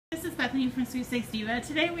Bethany from Sweet Steaks Diva.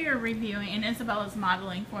 Today we are reviewing, and Isabella's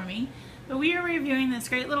modeling for me, but we are reviewing this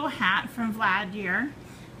great little hat from Valdler.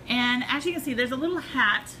 And as you can see, there's a little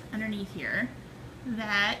hat underneath here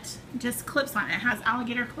that just clips on. It has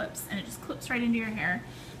alligator clips, and it just clips right into your hair.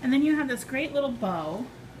 And then you have this great little bow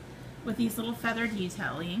with these little feather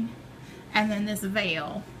detailing, and then this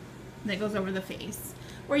veil that goes over the face.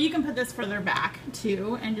 Or you can put this further back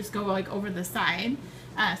too and just go like over the side.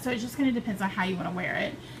 So it just kind of depends on how you want to wear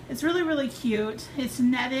it. It's really, really cute. It's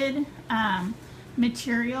netted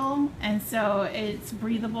material, and so it's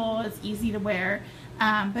breathable, it's easy to wear.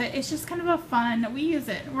 But it's just kind of a fun, we use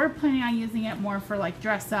it, we're planning on using it more for like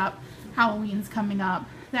dress up, Halloween's coming up,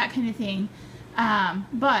 that kind of thing.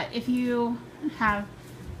 But if you have,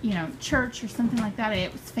 you know, church or something like that,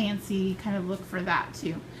 it's fancy, kind of look for that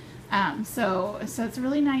too. So it's a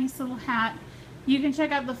really nice little hat. You can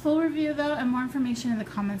check out the full review though and more information in the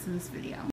comments of this video.